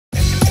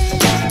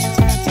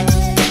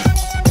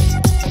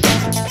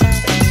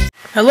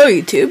Hello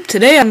YouTube,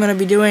 today I'm going to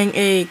be doing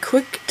a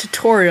quick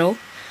tutorial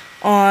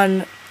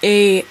on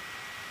a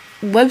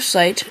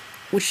website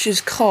which is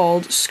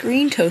called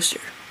ScreenToaster.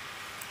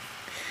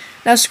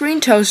 Now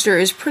ScreenToaster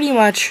is pretty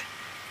much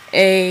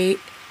a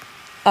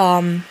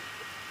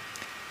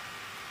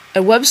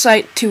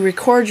website to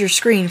record your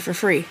screen for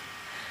free.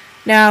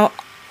 Now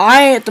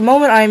at the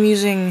moment I'm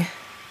using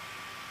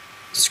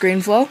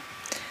ScreenFlow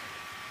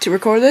to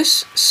record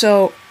this,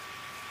 so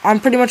I'm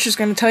pretty much just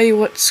going to tell you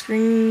what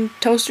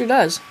ScreenToaster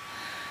does.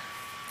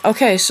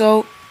 Okay,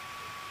 so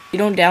you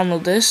don't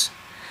download this.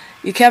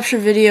 You capture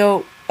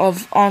video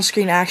of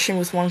on-screen action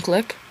with one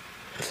click.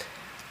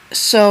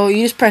 So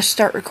you just press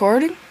start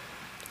recording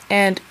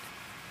and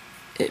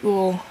it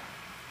will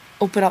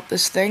open up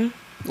this thing,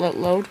 let it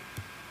load.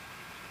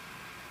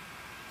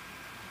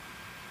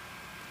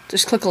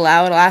 Just click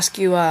allow, it'll ask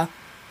you and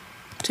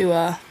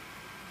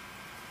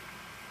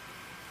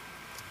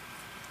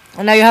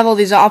now you have all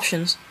these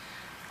options.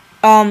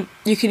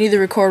 You can either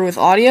record with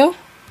audio,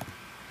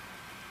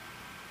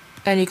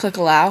 and you click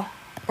allow,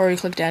 or you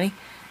click any,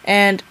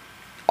 and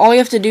all you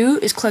have to do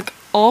is click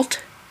Alt,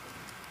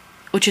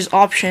 which is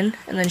option,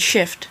 and then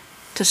Shift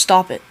to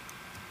stop it.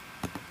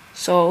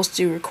 So let's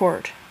do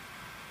record.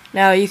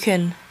 Now you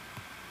can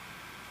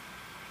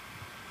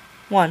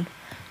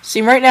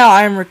see right now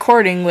I'm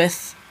recording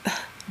with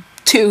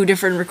two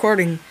different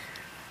recording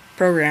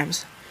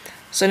programs.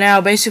 So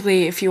now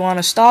basically if you want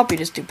to stop, you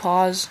just do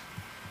pause,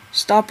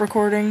 stop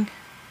recording,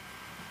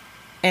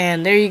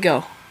 and there you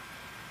go.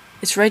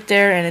 It's right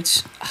there, and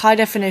it's high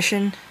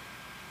definition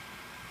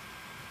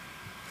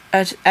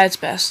at its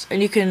best.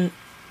 And you can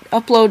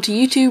upload to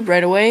YouTube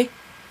right away,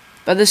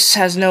 but this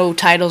has no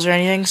titles or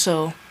anything,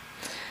 so...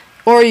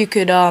 Or you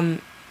could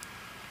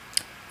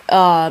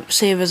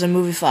save as a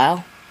movie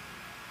file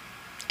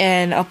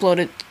and upload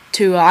it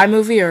to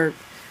iMovie or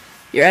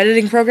your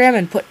editing program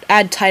and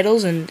add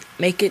titles and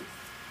make it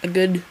a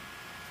good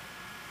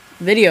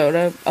video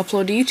to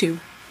upload to YouTube.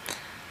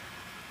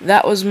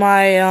 That was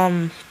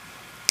my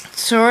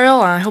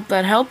tutorial. I hope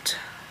that helped.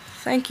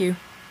 Thank you.